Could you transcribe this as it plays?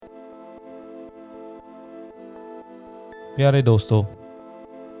ਪਿਆਰੇ ਦੋਸਤੋ,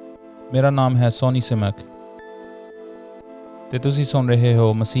 ਮੇਰਾ ਨਾਮ ਹੈ ਸੋਨੀ ਸਿਮਕ ਤੇ ਤੁਸੀਂ ਸੁਣ ਰਹੇ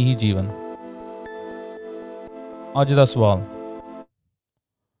ਹੋ ਮਸੀਹੀ ਜੀਵਨ। ਅੱਜ ਦਾ ਸਵਾਲ,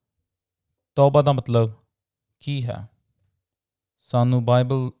 ਤੌਬਾ ਦਾ ਮਤਲਬ ਕੀ ਹੈ? ਸਾਨੂੰ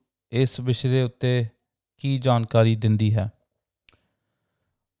ਬਾਈਬਲ ਇਸ ਵਿਸ਼ੇ ਦੇ ਉੱਤੇ ਕੀ ਜਾਣਕਾਰੀ ਦਿੰਦੀ ਹੈ?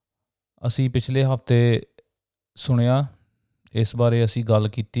 ਅਸੀਂ ਪਿਛਲੇ ਹਫ਼ਤੇ ਸੁਣਿਆ, ਇਸ ਬਾਰੇ ਅਸੀਂ ਗੱਲ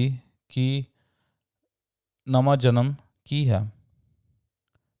ਕੀਤੀ ਕਿ ਨਵਾਂ ਜਨਮ ਕੀ ਹੈ,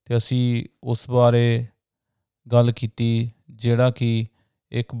 ਅਤੇ ਅਸੀਂ ਉਸ ਬਾਰੇ ਗੱਲ ਕੀਤੀ ਜਿਹੜਾ ਕਿ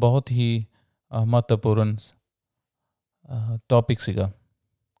ਇੱਕ ਬਹੁਤ ਹੀ ਮਹੱਤਵਪੂਰਨ ਟੌਪਿਕ ਸੀਗਾ।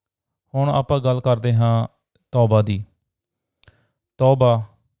 ਹੁਣ ਆਪਾਂ ਗੱਲ ਕਰਦੇ ਹਾਂ ਤੌਬਾ ਦੀ। ਤੌਬਾ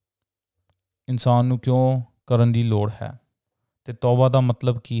ਇਨਸਾਨ ਨੂੰ ਕਿਉਂ ਕਰਨ ਦੀ ਲੋੜ ਹੈ ਅਤੇ ਤੌਬਾ ਦਾ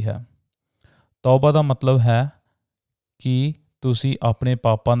ਮਤਲਬ ਕੀ ਹੈ? ਤੌਬਾ ਦਾ ਮਤਲਬ ਹੈ ਕਿ ਤੁਸੀਂ ਆਪਣੇ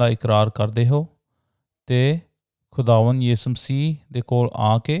ਪਾਪਾਂ ਦਾ ਇਕਰਾਰ ਕਰਦੇ ਹੋ ਅਤੇ ਖੁਦਾਵੰਦ ਯਿਸੂ ਮਸੀਹ ਦੇ ਕੋਲ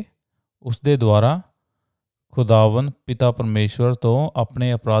ਆ ਕੇ ਉਸ ਦੇ ਦੁਆਰਾ ਖੁਦਾਵੰਦ ਪਿਤਾ ਪਰਮੇਸ਼ਵਰ ਤੋਂ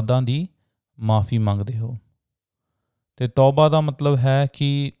ਆਪਣੇ ਅਪਰਾਧਾਂ ਦੀ ਮਾਫ਼ੀ ਮੰਗਦੇ ਹੋ। ਅਤੇ ਤੌਬਾ ਦਾ ਮਤਲਬ ਹੈ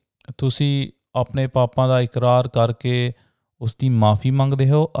ਕਿ ਤੁਸੀਂ ਆਪਣੇ ਪਾਪਾਂ ਦਾ ਇਕਰਾਰ ਕਰਕੇ ਉਸ ਦੀ ਮਾਫ਼ੀ ਮੰਗਦੇ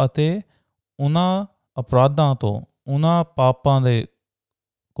ਹੋ ਅਤੇ ਉਹਨਾਂ ਅਪਰਾਧਾਂ ਤੋਂ, ਉਹਨਾਂ ਪਾਪਾਂ ਦੇ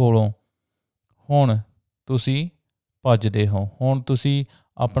ਕੋਲੋਂ ਹੁਣ ਤੁਸੀਂ ਭੱਜਦੇ ਹੋ, ਹੁਣ ਤੁਸੀਂ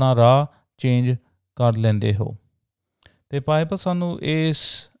ਆਪਣਾ ਰਾਹ ਚੇਂਜ ਕਰ ਲੈਂਦੇ ਹੋ। ਅਤੇ ਬਾਈਬਲ ਸਾਨੂੰ ਇਸ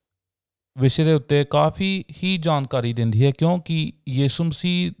ਵਿਸ਼ੇ ਦੇ ਉੱਤੇ ਕਾਫੀ ਹੀ ਜਾਣਕਾਰੀ ਦਿੰਦੀ ਹੈ, ਕਿਉਂਕਿ ਯਿਸੂ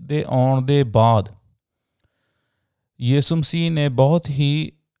ਮਸੀਹ ਦੇ ਆਉਣ ਦੇ ਬਾਅਦ ਯਿਸੂ ਮਸੀਹ ਨੇ ਬਹੁਤ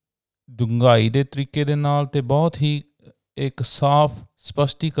ਹੀ ਡੂੰਘਾਈ ਦੇ ਤਰੀਕੇ ਦੇ ਨਾਲ ਅਤੇ ਬਹੁਤ ਹੀ ਇੱਕ ਸਾਫ਼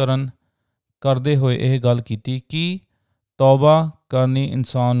ਸਪਸ਼ਟੀਕਰਨ ਕਰਦੇ ਹੋਏ ਇਹ ਗੱਲ ਕੀਤੀ ਕਿ ਤੌਬਾ ਕਰਨੀ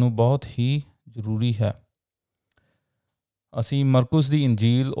ਇਨਸਾਨ ਨੂੰ ਬਹੁਤ ਹੀ ਜ਼ਰੂਰੀ ਹੈ। ਅਸੀਂ ਮਰਕੁਸ ਦੀ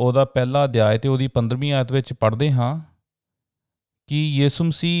ਇੰਜੀਲ ਉਹਦਾ ਪਹਿਲਾ ਅਧਿਆਇ ਅਤੇ ਉਹਦੀ 15ਵੀਂ ਆਇਤ ਵਿੱਚ ਪੜ੍ਹਦੇ ਹਾਂ ਕਿ ਯਿਸੂ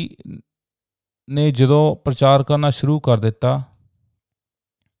ਮਸੀਹ ਨੇ ਜਦੋਂ ਪ੍ਰਚਾਰ ਕਰਨਾ ਸ਼ੁਰੂ ਕਰ ਦਿੱਤਾ,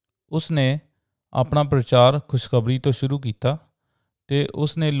 ਉਸ ਨੇ ਆਪਣਾ ਪ੍ਰਚਾਰ ਖੁਸ਼ਖਬਰੀ ਤੋਂ ਸ਼ੁਰੂ ਕੀਤਾ ਅਤੇ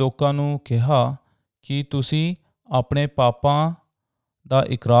ਉਸ ਨੇ ਲੋਕਾਂ ਨੂੰ ਕਿਹਾ ਕਿ ਤੁਸੀਂ ਆਪਣੇ ਪਾਪਾਂ ਦਾ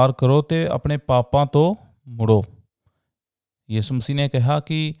ਇਕਰਾਰ ਕਰੋ ਅਤੇ ਆਪਣੇ ਪਾਪਾਂ ਤੋਂ ਮੁੜੋ। ਯਿਸੂ ਮਸੀਹ ਨੇ ਕਿਹਾ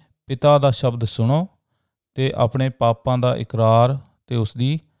ਕਿ ਪਿਤਾ ਦਾ ਸ਼ਬਦ ਸੁਣੋ ਅਤੇ ਆਪਣੇ ਪਾਪਾਂ ਦਾ ਇਕਰਾਰ ਅਤੇ ਉਸ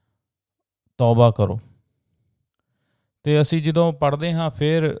ਦੀ ਤੌਬਾ ਕਰੋ। ਅਤੇ ਅਸੀਂ ਜਦੋਂ ਪੜ੍ਹਦੇ ਹਾਂ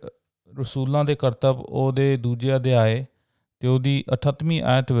ਫਿਰ ਰਸੂਲਾਂ ਦੇ ਕਰਤੱਵ ਉਹਦੇ ਦੂਜੇ ਅਧਿਆਏ ਅਤੇ ਉਹਦੀ 38ਵੀਂ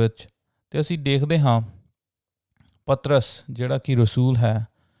ਆਇਤ ਵਿੱਚ, ਅਤੇ ਅਸੀਂ ਦੇਖਦੇ ਹਾਂ ਪਤਰਸ ਜਿਹੜਾ ਕਿ ਰਸੂਲ ਹੈ,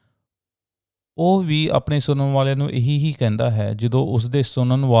 ਉਹ ਵੀ ਆਪਣੇ ਸੁਣਨ ਵਾਲਿਆਂ ਨੂੰ ਇਹੀ ਹੀ ਕਹਿੰਦਾ ਹੈ। ਜਦੋਂ ਉਸਦੇ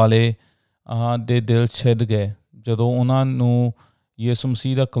ਸੁਣਨ ਵਾਲੇ ਦੇ ਦਿਲ ਛਿੱਦ ਗਏ, ਜਦੋਂ ਉਹਨਾਂ ਨੂੰ ਯਿਸੂ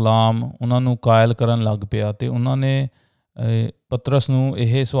ਮਸੀਹ ਦਾ ਕਲਾਮ ਉਹਨਾਂ ਨੂੰ ਕਾਇਲ ਕਰਨ ਲੱਗ ਪਿਆ ਅਤੇ ਉਹਨਾਂ ਨੇ ਪਤਰਸ ਨੂੰ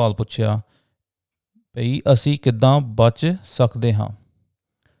ਇਹ ਸਵਾਲ ਪੁੱਛਿਆ ਭਈ ਅਸੀਂ ਕਿੱਦਾਂ ਬਚ ਸਕਦੇ ਹਾਂ?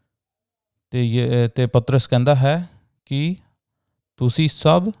 ਅਤੇ ਪਤਰਸ ਕਹਿੰਦਾ ਹੈ ਕਿ ਤੁਸੀਂ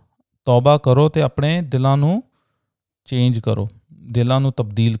ਸਭ ਤੌਬਾ ਕਰੋ ਅਤੇ ਆਪਣੇ ਦਿਲਾਂ ਨੂੰ ਚੇਂਜ ਕਰੋ, ਦਿਲਾਂ ਨੂੰ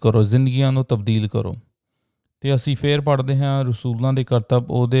ਤਬਦੀਲ ਕਰੋ, ਜ਼ਿੰਦਗੀਆਂ ਨੂੰ ਤਬਦੀਲ ਕਰੋ। ਅਤੇ ਅਸੀਂ ਫਿਰ ਪੜ੍ਹਦੇ ਹਾਂ ਰਸੂਲਾਂ ਦੇ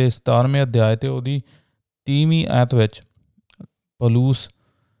ਕਰਤੱਵ ਉਹਦੇ 17ਵੇਂ ਅਧਿਆਇ ਅਤੇ ਉਹਦੀ 30ਵੀਂ ਆਇਤ ਵਿੱਚ, ਪੌਲੁਸ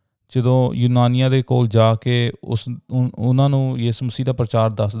ਜਦੋਂ ਯੂਨਾਨੀਆਂ ਦੇ ਕੋਲ ਜਾ ਕੇ ਉਹਨਾਂ ਨੂੰ ਯਿਸੂ ਮਸੀਹ ਦਾ ਪ੍ਰਚਾਰ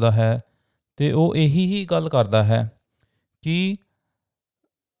ਦੱਸਦਾ ਹੈ ਅਤੇ ਉਹ ਇਹੀ ਹੀ ਗੱਲ ਕਰਦਾ ਹੈ ਕਿ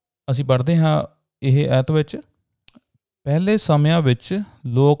ਅਸੀਂ ਪੜ੍ਹਦੇ ਹਾਂ ਇਹ ਆਇਤ ਵਿੱਚ, ਪਹਿਲੇ ਸਮਿਆਂ ਵਿੱਚ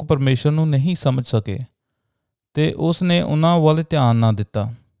ਲੋਕ ਪਰਮੇਸ਼ਰ ਨੂੰ ਨਹੀਂ ਸਮਝ ਸਕੇ ਅਤੇ ਉਸ ਨੇ ਉਹਨਾਂ ਵੱਲ ਧਿਆਨ ਨਾ ਦਿੱਤਾ,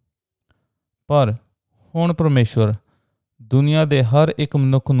 ਪਰ ਹੁਣ ਪਰਮੇਸ਼ਵਰ ਦੁਨੀਆ ਦੇ ਹਰ ਇੱਕ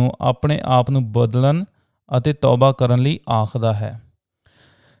ਮਨੁੱਖ ਨੂੰ ਆਪਣੇ ਆਪ ਨੂੰ ਬਦਲਣ ਅਤੇ ਤੌਬਾ ਕਰਨ ਲਈ ਆਖਦਾ ਹੈ।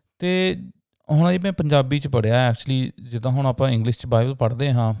 ਅਤੇ ਹੁਣ ਇਹ ਮੈਂ ਪੰਜਾਬੀ 'ਚ ਪੜ੍ਹਿਆ ਐਕਚੁਅਲੀ, ਜਿੱਦਾਂ ਹੁਣ ਆਪਾਂ ਇੰਗਲਿਸ਼ 'ਚ ਬਾਈਬਲ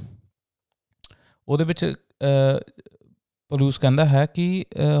ਪੜ੍ਹਦੇ ਹਾਂ, ਉਹਦੇ ਵਿੱਚ ਪੌਲੁਸ ਕਹਿੰਦਾ ਹੈ ਕਿ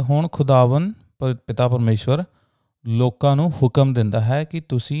ਹੁਣ ਖੁਦਾਵੰਦ ਪਿਤਾ ਪਰਮੇਸ਼ਵਰ ਲੋਕਾਂ ਨੂੰ ਹੁਕਮ ਦਿੰਦਾ ਹੈ ਕਿ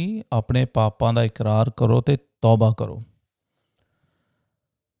ਤੁਸੀਂ ਆਪਣੇ ਪਾਪਾਂ ਦਾ ਇਕਰਾਰ ਕਰੋ ਅਤੇ ਤੌਬਾ ਕਰੋ।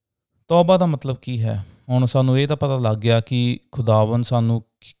 ਤੌਬਾ ਦਾ ਮਤਲਬ ਕੀ ਹੈ? ਹੁਣ ਸਾਨੂੰ ਇਹ ਤਾਂ ਪਤਾ ਲੱਗ ਗਿਆ ਕਿ ਖੁਦਾਵੰਦ ਸਾਨੂੰ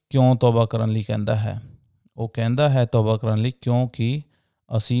ਕਿਉਂ ਤੌਬਾ ਕਰਨ ਲਈ ਕਹਿੰਦਾ ਹੈ। ਉਹ ਕਹਿੰਦਾ ਹੈ ਤੌਬਾ ਕਰਨ ਲਈ ਕਿਉਂਕਿ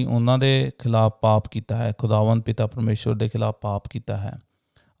ਅਸੀਂ ਉਹਨਾਂ ਦੇ ਖਿਲਾਫ ਪਾਪ ਕੀਤਾ ਹੈ, ਖੁਦਾਵੰਦ ਪਿਤਾ ਪਰਮੇਸ਼ਵਰ ਦੇ ਖਿਲਾਫ ਪਾਪ ਕੀਤਾ ਹੈ।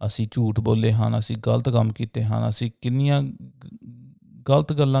 ਅਸੀਂ ਝੂਠ ਬੋਲੇ ਹਨ, ਅਸੀਂ ਗਲਤ ਕੰਮ ਕੀਤੇ ਹਨ, ਅਸੀਂ ਕਿੰਨੀਆਂ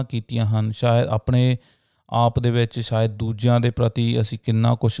ਗਲਤ ਗੱਲਾਂ ਕੀਤੀਆਂ ਹਨ, ਸ਼ਾਇਦ ਆਪਣੇ ਆਪ ਦੇ ਵਿੱਚ, ਸ਼ਾਇਦ ਦੂਜਿਆਂ ਦੇ ਪ੍ਰਤੀ ਅਸੀਂ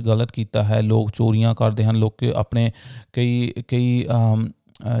ਕਿੰਨਾ ਕੁਛ ਗਲਤ ਕੀਤਾ ਹੈ। ਲੋਕ ਚੋਰੀਆਂ ਕਰਦੇ ਹਨ, ਲੋਕ ਆਪਣੇ ਕਈ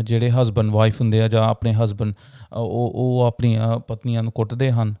ਜਿਹੜੇ ਹਸਬੈਂਡ ਵਾਈਫ ਹੁੰਦੇ ਆ ਜਾਂ ਆਪਣੇ ਹਸਬੈਂਡ ਉਹ ਆਪਣੀਆਂ ਪਤਨੀਆਂ ਨੂੰ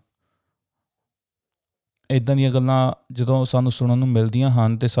ਕੁੱਟਦੇ ਹਨ। ਇੱਦਾਂ ਦੀਆਂ ਗੱਲਾਂ ਜਦੋਂ ਸਾਨੂੰ ਸੁਣਨ ਨੂੰ ਮਿਲਦੀਆਂ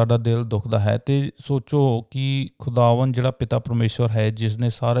ਹਨ ਅਤੇ ਸਾਡਾ ਦਿਲ ਦੁਖਦਾ ਹੈ। ਅਤੇ ਸੋਚੋ ਕਿ ਖੁਦਾਵੰਦ ਜਿਹੜਾ ਪਿਤਾ ਪਰਮੇਸ਼ਵਰ ਹੈ, ਜਿਸ ਨੇ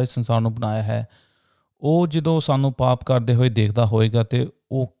ਸਾਰੇ ਸੰਸਾਰ ਨੂੰ ਬਣਾਇਆ ਹੈ, ਉਹ ਜਦੋਂ ਸਾਨੂੰ ਪਾਪ ਕਰਦੇ ਹੋਏ ਦੇਖਦਾ ਹੋਏਗਾ ਅਤੇ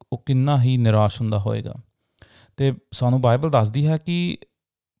ਉਹ ਕਿੰਨਾ ਹੀ ਨਿਰਾਸ਼ ਹੁੰਦਾ ਹੋਏਗਾ। ਅਤੇ ਸਾਨੂੰ ਬਾਈਬਲ ਦੱਸਦੀ ਹੈ ਕਿ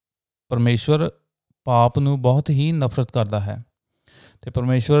ਪਰਮੇਸ਼ਵਰ ਪਾਪ ਨੂੰ ਬਹੁਤ ਹੀ ਨਫ਼ਰਤ ਕਰਦਾ ਹੈ ਅਤੇ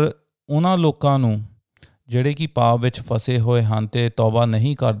ਪਰਮੇਸ਼ਵਰ ਉਹਨਾਂ ਲੋਕਾਂ ਨੂੰ ਜਿਹੜੇ ਕਿ ਪਾਪ ਵਿੱਚ ਫਸੇ ਹੋਏ ਹਨ ਅਤੇ ਤੌਬਾ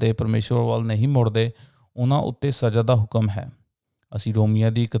ਨਹੀਂ ਕਰਦੇ, ਪਰਮੇਸ਼ਵਰ ਵੱਲ ਨਹੀਂ ਮੁੜਦੇ, ਉਹਨਾਂ ਉੱਤੇ ਸਜ਼ਾ ਦਾ ਹੁਕਮ ਹੈ। ਅਸੀਂ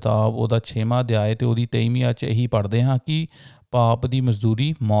ਰੋਮੀਆਂ ਦੀ ਕਿਤਾਬ ਉਹਦਾ 6ਵਾਂ ਅਧਿਆਇ ਅਤੇ ਉਹਦੀ 23ਵੀਂ ਆਇਤ 'ਚ ਇਹੀ ਪੜ੍ਹਦੇ ਹਾਂ ਕਿ ਪਾਪ ਦੀ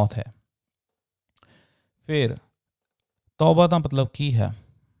ਮਜ਼ਦੂਰੀ ਮੌਤ ਹੈ। ਫਿਰ ਤੌਬਾ ਦਾ ਮਤਲਬ ਕੀ ਹੈ?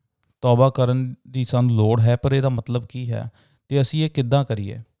 ਤੌਬਾ ਕਰਨ ਦੀ ਸਾਨੂੰ ਲੋੜ ਹੈ, ਪਰ ਇਹਦਾ ਮਤਲਬ ਕੀ ਹੈ ਅਤੇ ਅਸੀਂ ਇਹ ਕਿੱਦਾਂ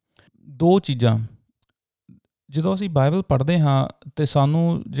ਕਰੀਏ? ਦੋ ਚੀਜ਼ਾਂ, ਜਦੋਂ ਅਸੀਂ ਬਾਈਬਲ ਪੜ੍ਹਦੇ ਹਾਂ ਅਤੇ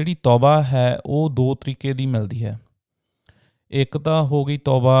ਸਾਨੂੰ ਜਿਹੜੀ ਤੌਬਾ ਹੈ ਉਹ ਦੋ ਤਰੀਕੇ ਦੀ ਮਿਲਦੀ ਹੈ। ਇੱਕ ਤਾਂ ਹੋ ਗਈ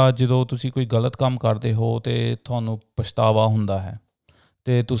ਤੌਬਾ ਜਦੋਂ ਤੁਸੀਂ ਕੋਈ ਗਲਤ ਕੰਮ ਕਰਦੇ ਹੋ ਅਤੇ ਤੁਹਾਨੂੰ ਪਛਤਾਵਾ ਹੁੰਦਾ ਹੈ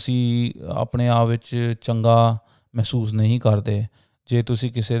ਅਤੇ ਤੁਸੀਂ ਆਪਣੇ ਆਪ ਵਿੱਚ ਚੰਗਾ ਮਹਿਸੂਸ ਨਹੀਂ ਕਰਦੇ। ਜੇ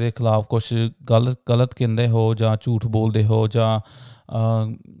ਤੁਸੀਂ ਕਿਸੇ ਦੇ ਖਿਲਾਫ ਕੁਛ ਗਲਤ ਕਹਿੰਦੇ ਹੋ ਜਾਂ ਝੂਠ ਬੋਲਦੇ ਹੋ ਜਾਂ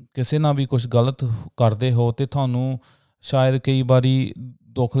ਕਿਸੇ ਨਾਲ ਵੀ ਕੁਛ ਗਲਤ ਕਰਦੇ ਹੋ ਅਤੇ ਤੁਹਾਨੂੰ ਸ਼ਾਇਦ ਕਈ ਵਾਰੀ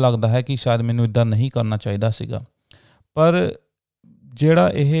ਦੁੱਖ ਲੱਗਦਾ ਹੈ ਕਿ ਸ਼ਾਇਦ ਮੈਨੂੰ ਇੱਦਾਂ ਨਹੀਂ ਕਰਨਾ ਚਾਹੀਦਾ ਸੀਗਾ। ਪਰ ਜਿਹੜਾ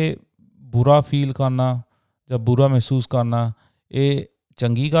ਇਹ ਬੁਰਾ ਫੀਲ ਕਰਨਾ ਜਾਂ ਬੁਰਾ ਮਹਿਸੂਸ ਕਰਨਾ, ਇਹ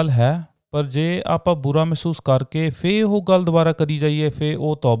ਚੰਗੀ ਗੱਲ ਹੈ, ਪਰ ਜੇ ਆਪਾਂ ਬੁਰਾ ਮਹਿਸੂਸ ਕਰਕੇ ਫਿਰ ਉਹ ਗੱਲ ਦੁਬਾਰਾ ਕਰੀ ਜਾਈਏ ਫਿਰ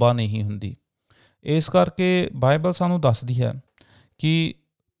ਉਹ ਤੌਬਾ ਨਹੀਂ ਹੁੰਦੀ। ਇਸ ਕਰਕੇ ਬਾਈਬਲ ਸਾਨੂੰ ਦੱਸਦੀ ਹੈ ਕਿ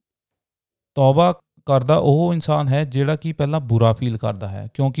ਤੌਬਾ ਕਰਦਾ ਉਹ ਇਨਸਾਨ ਹੈ ਜਿਹੜਾ ਕਿ ਪਹਿਲਾਂ ਬੁਰਾ ਫੀਲ ਕਰਦਾ ਹੈ,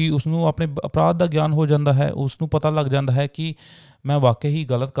 ਕਿਉਂਕਿ ਉਸਨੂੰ ਆਪਣੇ ਅਪਰਾਧ ਦਾ ਗਿਆਨ ਹੋ ਜਾਂਦਾ ਹੈ। ਉਸਨੂੰ ਪਤਾ ਲੱਗ ਜਾਂਦਾ ਹੈ ਕਿ ਮੈਂ ਵਾਕਈ ਹੀ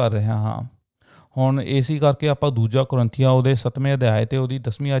ਗਲਤ ਕਰ ਰਿਹਾ ਹਾਂ। ਹੁਣ ਇਸੇ ਕਰਕੇ ਆਪਾਂ ਦੂਜਾ ਕੁਰਿੰਥੀਆਂ ਉਹਦੇ 7ਵੇਂ ਅਧਿਆਇ ਅਤੇ ਉਹਦੀ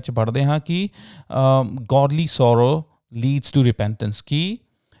 10ਵੀਂ ਆਇਤ 'ਚ ਪੜ੍ਹਦੇ ਹਾਂ ਕਿ ਗੋਡਲੀ ਸੋਰੋ ਲੀਡਸ ਟੂ ਰਿਪੈਂਟੈਂਸ, ਕਿ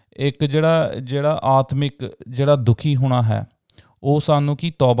ਇੱਕ ਜਿਹੜਾ ਆਤਮਿਕ ਜਿਹੜਾ ਦੁਖੀ ਹੋਣਾ ਹੈ ਉਹ ਸਾਨੂੰ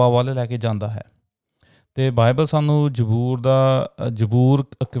ਕੀ ਤੌਬਾ ਵੱਲ ਲੈ ਕੇ ਜਾਂਦਾ ਹੈ। ਅਤੇ ਬਾਈਬਲ ਸਾਨੂੰ ਜ਼ਬੂਰ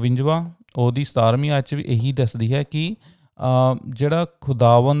 51 ਉਹਦੀ 17ਵੀਂ ਆਇਤ 'ਚ ਵੀ ਇਹੀ ਦੱਸਦੀ ਹੈ ਕਿ ਜਿਹੜਾ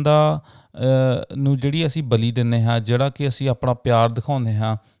ਖੁਦਾਵੰਦ ਨੂੰ ਜਿਹੜੀ ਅਸੀਂ ਬਲੀ ਦਿੰਦੇ ਹਾਂ, ਜਿਹੜਾ ਕਿ ਅਸੀਂ ਆਪਣਾ ਪਿਆਰ ਦਿਖਾਉਂਦੇ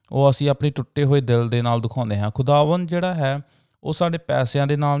ਹਾਂ, ਉਹ ਅਸੀਂ ਆਪਣੇ ਟੁੱਟੇ ਹੋਏ ਦਿਲ ਦੇ ਨਾਲ ਦਿਖਾਉਂਦੇ ਹਾਂ। ਖੁਦਾਵੰਦ ਜਿਹੜਾ ਹੈ ਉਹ ਸਾਡੇ ਪੈਸਿਆਂ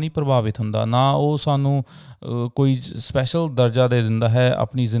ਦੇ ਨਾਲ ਨਹੀਂ ਪ੍ਰਭਾਵਿਤ ਹੁੰਦਾ, ਨਾ ਉਹ ਸਾਨੂੰ ਕੋਈ ਸਪੈਸ਼ਲ ਦਰਜਾ ਦੇ ਦਿੰਦਾ ਹੈ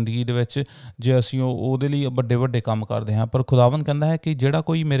ਆਪਣੀ ਜ਼ਿੰਦਗੀ ਦੇ ਵਿੱਚ ਜੇ ਅਸੀਂ ਉਹਦੇ ਲਈ ਵੱਡੇ ਵੱਡੇ ਕੰਮ ਕਰਦੇ ਹਾਂ। ਪਰ ਖੁਦਾਵੰਦ ਕਹਿੰਦਾ ਹੈ ਕਿ ਜਿਹੜਾ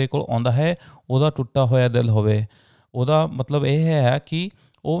ਕੋਈ ਮੇਰੇ ਕੋਲ ਆਉਂਦਾ ਹੈ ਉਹਦਾ ਟੁੱਟਾ ਹੋਇਆ ਦਿਲ ਹੋਵੇ। ਉਹਦਾ ਮਤਲਬ ਇਹ ਹੈ ਕਿ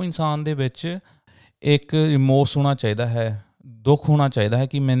ਉਹ ਇਨਸਾਨ ਦੇ ਵਿੱਚ ਇੱਕ ਰਿਮੋਰਸ ਹੋਣਾ ਚਾਹੀਦਾ ਹੈ, ਦੁੱਖ ਹੋਣਾ ਚਾਹੀਦਾ ਹੈ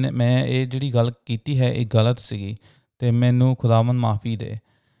ਕਿ ਮੈਂ ਇਹ ਜਿਹੜੀ ਗੱਲ ਕੀਤੀ ਹੈ ਇਹ ਗਲਤ ਸੀਗੀ ਅਤੇ ਮੈਨੂੰ ਖੁਦਾਵੰਦ ਮਾਫੀ ਦੇ।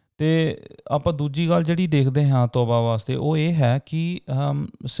 ਅਤੇ ਆਪਾਂ ਦੂਜੀ ਗੱਲ ਜਿਹੜੀ ਦੇਖਦੇ ਹਾਂ ਤੌਬਾ ਵਾਸਤੇ ਉਹ ਇਹ ਹੈ ਕਿ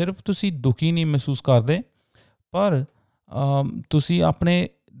ਸਿਰਫ ਤੁਸੀਂ ਦੁਖੀ ਨਹੀਂ ਮਹਿਸੂਸ ਕਰਦੇ, ਪਰ ਤੁਸੀਂ ਆਪਣੇ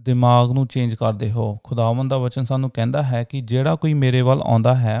ਦਿਮਾਗ ਨੂੰ ਚੇਂਜ ਕਰਦੇ ਹੋ। ਖੁਦਾਵੰਦ ਦਾ ਵਚਨ ਸਾਨੂੰ ਕਹਿੰਦਾ ਹੈ ਕਿ ਜਿਹੜਾ ਕੋਈ ਮੇਰੇ ਵੱਲ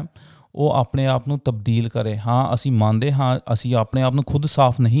ਆਉਂਦਾ ਹੈ ਉਹ ਆਪਣੇ ਆਪ ਨੂੰ ਤਬਦੀਲ ਕਰੇ। ਹਾਂ, ਅਸੀਂ ਮੰਨਦੇ ਹਾਂ ਅਸੀਂ ਆਪਣੇ ਆਪ ਨੂੰ ਖੁਦ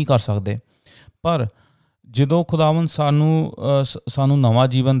ਸਾਫ਼ ਨਹੀਂ ਕਰ ਸਕਦੇ, ਪਰ ਜਦੋਂ ਖੁਦਾਵੰਦ ਸਾਨੂੰ ਨਵਾਂ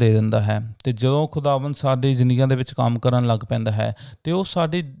ਜੀਵਨ ਦੇ ਦਿੰਦਾ ਹੈ ਅਤੇ ਜਦੋਂ ਖੁਦਾਵੰਦ ਸਾਡੀ ਜ਼ਿੰਦਗੀਆਂ ਦੇ ਵਿੱਚ ਕੰਮ ਕਰਨ ਲੱਗ ਪੈਂਦਾ ਹੈ ਅਤੇ ਉਹ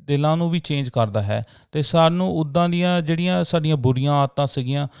ਸਾਡੇ ਦਿਲਾਂ ਨੂੰ ਵੀ ਚੇਂਜ ਕਰਦਾ ਹੈ ਅਤੇ ਸਾਨੂੰ ਉੱਦਾਂ ਦੀਆਂ ਜਿਹੜੀਆਂ ਸਾਡੀਆਂ ਬੁਰੀਆਂ ਆਦਤਾਂ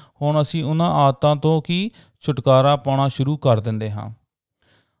ਸੀਗੀਆਂ, ਹੁਣ ਅਸੀਂ ਉਹਨਾਂ ਆਦਤਾਂ ਤੋਂ ਕੀ ਛੁਟਕਾਰਾ ਪਾਉਣਾ ਸ਼ੁਰੂ ਕਰ ਦਿੰਦੇ ਹਾਂ।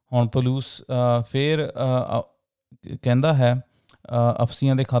 ਹੁਣ ਪੌਲੁਸ ਫਿਰ ਕਹਿੰਦਾ ਹੈ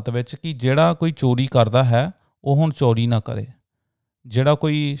ਅਫਸੀਆਂ ਦੇ ਖੱਤ ਵਿੱਚ ਕਿ ਜਿਹੜਾ ਕੋਈ ਚੋਰੀ ਕਰਦਾ ਹੈ ਉਹ ਹੁਣ ਚੋਰੀ ਨਾ ਕਰੇ, ਜਿਹੜਾ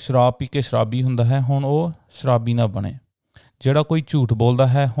ਕੋਈ ਸ਼ਰਾਬ ਪੀ ਕੇ ਸ਼ਰਾਬੀ ਹੁੰਦਾ ਹੈ ਹੁਣ ਉਹ ਸ਼ਰਾਬੀ ਨਾ ਬਣੇ, ਜਿਹੜਾ ਕੋਈ ਝੂਠ ਬੋਲਦਾ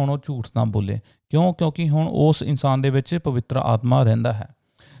ਹੈ ਹੁਣ ਉਹ ਝੂਠ ਨਾ ਬੋਲੇ। ਕਿਉਂਕਿ ਹੁਣ ਉਸ ਇਨਸਾਨ ਦੇ ਵਿੱਚ ਪਵਿੱਤਰ ਆਤਮਾ ਰਹਿੰਦਾ ਹੈ।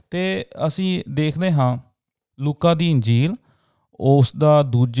 ਅਤੇ ਅਸੀਂ ਦੇਖਦੇ ਹਾਂ ਲੂਕਾ ਦੀ ਇੰਜੀਲ ਉਸ ਦਾ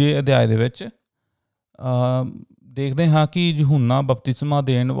 2 ਅਧਿਆਇ ਦੇ ਵਿੱਚ ਦੇਖਦੇ ਹਾਂ ਕਿ ਯਹੂਨਾ ਬਪਤਿਸਮਾ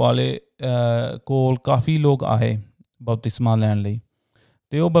ਦੇਣ ਵਾਲੇ ਕੋਲ ਕਾਫੀ ਲੋਕ ਆਏ ਬਪਤਿਸਮਾ ਲੈਣ ਲਈ,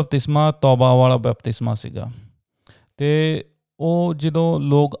 ਅਤੇ ਉਹ ਬਪਤਿਸਮਾ ਤੌਬਾ ਵਾਲਾ ਬਪਤਿਸਮਾ ਸੀਗਾ। ਅਤੇ ਉਹ ਜਦੋਂ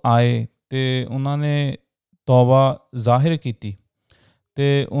ਲੋਕ ਆਏ ਅਤੇ ਉਹਨਾਂ ਨੇ ਤੌਬਾ ਜ਼ਾਹਿਰ ਕੀਤੀ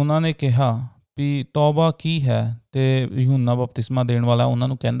ਅਤੇ ਉਹਨਾਂ ਨੇ ਕਿਹਾ ਵੀ ਤੌਬਾ ਕੀ ਹੈ, ਅਤੇ ਯਹੂਨਾ ਬਪਤਿਸਮਾ ਦੇਣ ਵਾਲਾ ਉਹਨਾਂ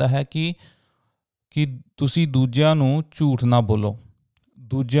ਨੂੰ ਕਹਿੰਦਾ ਹੈ ਕਿ ਤੁਸੀਂ ਦੂਜਿਆਂ ਨੂੰ ਝੂਠ ਨਾ ਬੋਲੋ,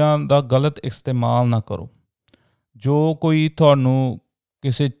 ਦੂਜਿਆਂ ਦਾ ਗਲਤ ਇਸਤੇਮਾਲ ਨਾ ਕਰੋ। ਜੋ ਕੋਈ ਤੁਹਾਨੂੰ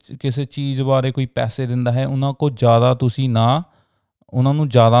ਕਿਸੇ ਚੀਜ਼ ਬਾਰੇ ਕੋਈ ਪੈਸੇ ਦਿੰਦਾ ਹੈ ਉਹਨਾਂ ਕੋਲ ਜ਼ਿਆਦਾ ਤੁਸੀਂ ਉਹਨਾਂ ਨੂੰ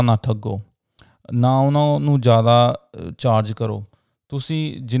ਜ਼ਿਆਦਾ ਨਾ ਠੱਗੋ, ਨਾ ਉਹਨਾਂ ਨੂੰ ਜ਼ਿਆਦਾ ਚਾਰਜ ਕਰੋ।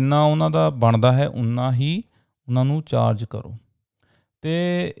 ਤੁਸੀਂ ਜਿੰਨਾ ਉਹਨਾਂ ਦਾ ਬਣਦਾ ਹੈ ਉਨਾ ਹੀ ਉਹਨਾਂ ਨੂੰ ਚਾਰਜ ਕਰੋ।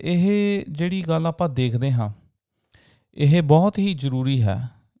 ਅਤੇ ਇਹ ਜਿਹੜੀ ਗੱਲ ਆਪਾਂ ਦੇਖਦੇ ਹਾਂ ਇਹ ਬਹੁਤ ਹੀ ਜ਼ਰੂਰੀ ਹੈ।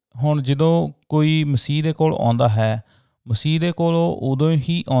 ਹੁਣ ਜਦੋਂ ਕੋਈ ਮਸੀਹ ਦੇ ਕੋਲ ਆਉਂਦਾ ਹੈ, ਮਸੀਹ ਦੇ ਕੋਲ ਉਦੋਂ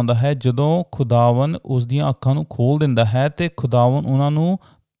ਹੀ ਆਉਂਦਾ ਹੈ ਜਦੋਂ ਖੁਦਾਵੰਦ ਉਸ ਦੀਆਂ ਅੱਖਾਂ ਨੂੰ ਖੋਲ੍ਹ ਦਿੰਦਾ ਹੈ ਅਤੇ ਖੁਦਾਵੰਦ ਉਹਨਾਂ ਨੂੰ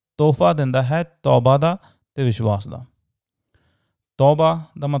ਤੋਹਫਾ ਦਿੰਦਾ ਹੈ ਤੌਬਾ ਦਾ ਅਤੇ ਵਿਸ਼ਵਾਸ ਦਾ। ਤੌਬਾ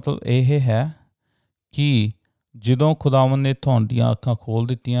ਦਾ ਮਤਲਬ ਇਹ ਹੈ ਕਿ ਜਦੋਂ ਖੁਦਾਵੰਦ ਨੇ ਤੁਹਾਡੀਆਂ ਅੱਖਾਂ ਖੋਲ੍ਹ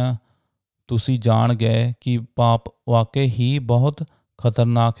ਦਿੱਤੀਆਂ, ਤੁਸੀਂ ਜਾਣ ਗਏ ਕਿ ਪਾਪ ਵਾਕਈ ਹੀ ਬਹੁਤ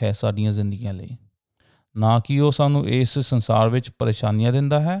ਖਤਰਨਾਕ ਹੈ ਸਾਡੀਆਂ ਜ਼ਿੰਦਗੀਆਂ ਲਈ। ਨਾ ਕਿ ਉਹ ਸਾਨੂੰ ਇਸ ਸੰਸਾਰ ਵਿੱਚ ਪਰੇਸ਼ਾਨੀਆਂ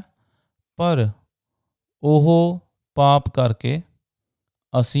ਦਿੰਦਾ ਹੈ, ਪਰ ਉਹ ਪਾਪ ਕਰਕੇ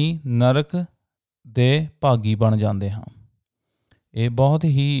ਅਸੀਂ ਨਰਕ ਦੇ ਭਾਗੀ ਬਣ ਜਾਂਦੇ ਹਾਂ। ਇਹ ਬਹੁਤ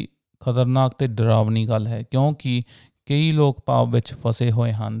ਹੀ ਖਤਰਨਾਕ ਅਤੇ ਡਰਾਵਨੀ ਗੱਲ ਹੈ, ਕਿਉਂਕਿ ਕਈ ਲੋਕ ਪਾਪ ਵਿੱਚ ਫਸੇ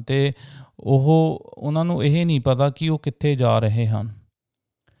ਹੋਏ ਹਨ ਅਤੇ ਉਹਨਾਂ ਨੂੰ ਇਹ ਨਹੀਂ ਪਤਾ ਕਿ ਉਹ ਕਿੱਥੇ ਜਾ ਰਹੇ ਹਨ।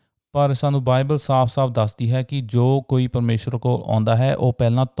 ਪਰ ਸਾਨੂੰ ਬਾਈਬਲ ਸਾਫ਼-ਸਾਫ਼ ਦੱਸਦੀ ਹੈ ਕਿ ਜੋ ਕੋਈ ਪਰਮੇਸ਼ਰ ਕੋਲ ਆਉਂਦਾ ਹੈ ਉਹ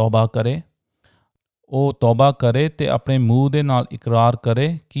ਪਹਿਲਾਂ ਤੌਬਾ ਕਰੇ। ਉਹ ਤੌਬਾ ਕਰੇ ਅਤੇ ਆਪਣੇ ਮੂੰਹ ਦੇ ਨਾਲ ਇਕਰਾਰ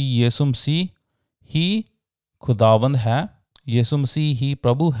ਕਰੇ ਕਿ ਯਿਸੂ ਮਸੀਹ ਹੀ ਖੁਦਾਵੰਦ ਹੈ, ਯਿਸੂ ਮਸੀਹ ਹੀ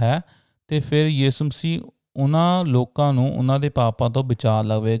ਪ੍ਰਭੂ ਹੈ, ਅਤੇ ਫਿਰ ਯਿਸੂ ਮਸੀਹ ਉਹਨਾਂ ਲੋਕਾਂ ਨੂੰ ਉਹਨਾਂ ਦੇ ਪਾਪਾਂ ਤੋਂ ਬਚਾ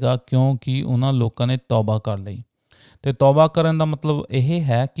ਲਵੇਗਾ, ਕਿਉਂਕਿ ਉਹਨਾਂ ਲੋਕਾਂ ਨੇ ਤੌਬਾ ਕਰ ਲਈ। ਅਤੇ ਤੌਬਾ ਕਰਨ ਦਾ ਮਤਲਬ ਇਹ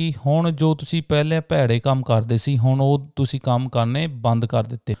ਹੈ ਕਿ ਹੁਣ ਜੋ ਤੁਸੀਂ ਪਹਿਲੇ ਭੈੜੇ ਕੰਮ ਕਰਦੇ ਸੀ, ਹੁਣ ਉਹ ਤੁਸੀਂ ਕੰਮ ਕਰਨੇ ਬੰਦ ਕਰ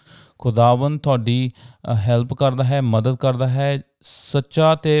ਦਿੱਤੇ। ਖੁਦਾਵੰਦ ਤੁਹਾਡੀ ਹੈਲਪ ਕਰਦਾ ਹੈ, ਮਦਦ ਕਰਦਾ ਹੈ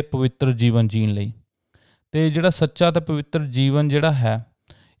ਸੱਚਾ ਅਤੇ ਪਵਿੱਤਰ ਜੀਵਨ ਜੀਣ ਲਈ। ਅਤੇ ਜਿਹੜਾ ਸੱਚਾ ਅਤੇ ਪਵਿੱਤਰ ਜੀਵਨ ਜਿਹੜਾ ਹੈ,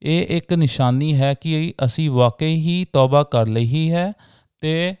 ਇਹ ਇੱਕ ਨਿਸ਼ਾਨੀ ਹੈ ਕਿ ਅਸੀਂ ਵਾਕਈ ਹੀ ਤੌਬਾ ਕਰ ਲਈ ਹੀ ਹੈ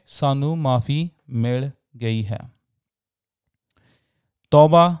ਅਤੇ ਸਾਨੂੰ ਮਾਫੀ ਮਿਲ ਗਈ ਹੈ।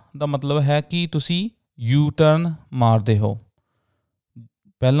 ਤੌਬਾ ਦਾ ਮਤਲਬ ਹੈ ਕਿ ਤੁਸੀਂ ਯੂ ਟਰਨ ਮਾਰਦੇ ਹੋ।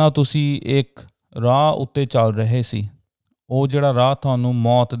 ਪਹਿਲਾਂ ਤੁਸੀਂ ਇੱਕ ਰਾਹ ਉੱਤੇ ਚੱਲ ਰਹੇ ਸੀ, ਉਹ ਜਿਹੜਾ ਰਾਹ ਤੁਹਾਨੂੰ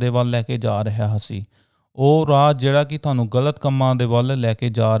ਮੌਤ ਦੇ ਵੱਲ ਲੈ ਕੇ ਜਾ ਰਿਹਾ ਸੀ, ਉਹ ਰਾਹ ਜਿਹੜਾ ਕਿ ਤੁਹਾਨੂੰ ਗਲਤ ਕੰਮਾਂ ਦੇ ਵੱਲ ਲੈ ਕੇ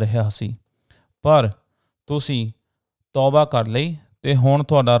ਜਾ ਰਿਹਾ ਸੀ, ਪਰ ਤੁਸੀਂ ਤੌਬਾ ਕਰ ਲਈ ਅਤੇ ਹੁਣ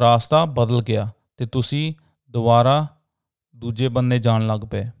ਤੁਹਾਡਾ ਰਾਸਤਾ ਬਦਲ ਗਿਆ ਅਤੇ ਤੁਸੀਂ ਦੁਬਾਰਾ ਦੂਜੇ ਬੰਨੇ ਜਾਣ ਲੱਗ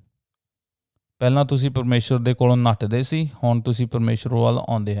ਪਏ। ਪਹਿਲਾਂ ਤੁਸੀਂ ਪਰਮੇਸ਼ਰ ਦੇ ਕੋਲੋਂ ਨੱਠਦੇ ਸੀ, ਹੁਣ ਤੁਸੀਂ ਪਰਮੇਸ਼ਰ ਵੱਲ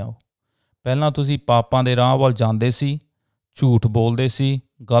ਆਉਂਦੇ ਹੋ। ਪਹਿਲਾਂ ਤੁਸੀਂ ਪਾਪਾਂ ਦੇ ਰਾਹ ਵੱਲ ਜਾਂਦੇ ਸੀ, ਝੂਠ ਬੋਲਦੇ ਸੀ,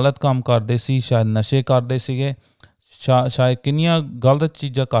 ਗਲਤ ਕੰਮ ਕਰਦੇ ਸੀ, ਸ਼ਾਇਦ ਨਸ਼ੇ ਕਰਦੇ ਸੀਗੇ, ਸ਼ਾਇਦ ਕਿੰਨੀਆਂ ਗਲਤ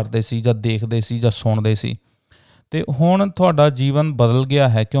ਚੀਜ਼ਾਂ ਕਰਦੇ ਸੀ ਜਾਂ ਦੇਖਦੇ ਸੀ ਜਾਂ ਸੁਣਦੇ ਸੀ। ਅਤੇ ਹੁਣ ਤੁਹਾਡਾ ਜੀਵਨ ਬਦਲ ਗਿਆ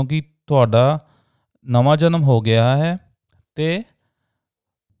ਹੈ, ਕਿਉਂਕਿ ਤੁਹਾਡਾ ਨਵਾਂ ਜਨਮ ਹੋ ਗਿਆ ਹੈ ਅਤੇ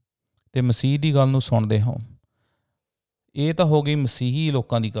ਮਸੀਹ ਦੀ ਗੱਲ ਨੂੰ ਸੁਣਦੇ ਹੋ। ਇਹ ਤਾਂ ਹੋ ਗਈ ਮਸੀਹੀ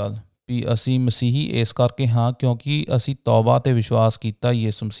ਲੋਕਾਂ ਦੀ ਗੱਲ ਵੀ ਅਸੀਂ ਮਸੀਹੀ ਇਸ ਕਰਕੇ ਹਾਂ ਕਿਉਂਕਿ ਅਸੀਂ ਤੌਬਾ 'ਤੇ ਵਿਸ਼ਵਾਸ ਕੀਤਾ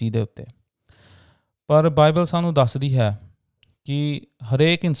ਯਿਸੂ ਮਸੀਹ ਦੇ ਉੱਤੇ। ਪਰ ਬਾਈਬਲ ਸਾਨੂੰ ਦੱਸਦੀ ਹੈ ਕਿ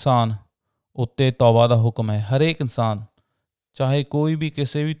ਹਰੇਕ ਇਨਸਾਨ ਉੱਤੇ ਤੌਬਾ ਦਾ ਹੁਕਮ ਹੈ। ਹਰੇਕ ਇਨਸਾਨ, ਚਾਹੇ ਕੋਈ ਵੀ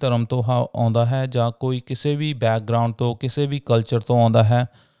ਕਿਸੇ ਵੀ ਧਰਮ ਤੋਂ ਆਉਂਦਾ ਹੈ ਜਾਂ ਕੋਈ ਕਿਸੇ ਵੀ ਬੈਕਗਰਾਊਂਡ ਤੋਂ, ਕਿਸੇ ਵੀ ਕਲਚਰ ਤੋਂ ਆਉਂਦਾ ਹੈ,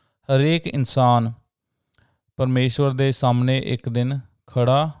 ਹਰੇਕ ਇਨਸਾਨ ਪਰਮੇਸ਼ਵਰ ਦੇ ਸਾਹਮਣੇ ਇੱਕ ਦਿਨ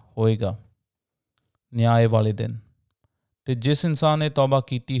ਖੜ੍ਹਾ ਹੋਏਗਾ, ਨਿਆਂ ਵਾਲੇ ਦਿਨ। ਅਤੇ ਜਿਸ ਇਨਸਾਨ ਨੇ ਤੌਬਾ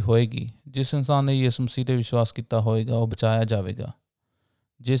ਕੀਤੀ ਹੋਏਗੀ, ਜਿਸ ਇਨਸਾਨ ਨੇ ਯਿਸੂ ਮਸੀਹ 'ਤੇ ਵਿਸ਼ਵਾਸ ਕੀਤਾ ਹੋਏਗਾ, ਉਹ ਬਚਾਇਆ ਜਾਵੇਗਾ।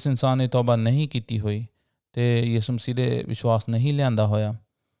 ਜਿਸ ਇਨਸਾਨ ਨੇ ਤੌਬਾ ਨਹੀਂ ਕੀਤੀ ਹੋਈ ਅਤੇ ਯਿਸੂ ਮਸੀਹ ਦੇ ਵਿਸ਼ਵਾਸ ਨਹੀਂ ਲਿਆਂਦਾ ਹੋਇਆ,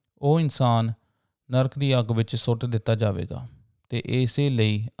 ਉਹ ਇਨਸਾਨ ਨਰਕ ਦੀ ਅੱਗ ਵਿੱਚ ਸੁੱਟ ਦਿੱਤਾ ਜਾਵੇਗਾ। ਅਤੇ ਇਸੇ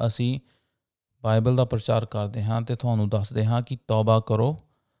ਲਈ ਅਸੀਂ ਬਾਈਬਲ ਦਾ ਪ੍ਰਚਾਰ ਕਰਦੇ ਹਾਂ ਅਤੇ ਤੁਹਾਨੂੰ ਦੱਸਦੇ ਹਾਂ ਕਿ ਤੌਬਾ ਕਰੋ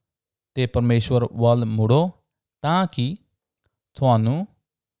ਅਤੇ ਪਰਮੇਸ਼ਵਰ ਵੱਲ ਮੁੜੋ, ਤਾਂ ਕਿ ਤੁਹਾਨੂੰ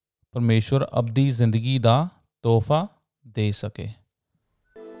ਪਰਮੇਸ਼ਵਰ ਅਬਦੀ ਜ਼ਿੰਦਗੀ ਦਾ ਤੋਹਫਾ ਦੇ ਸਕੇ।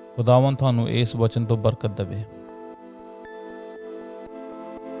 ਖੁਦਾਵੰਦ ਤੁਹਾਨੂੰ ਇਸ ਵਚਨ ਤੋਂ ਬਰਕਤ ਦੇਵੇ।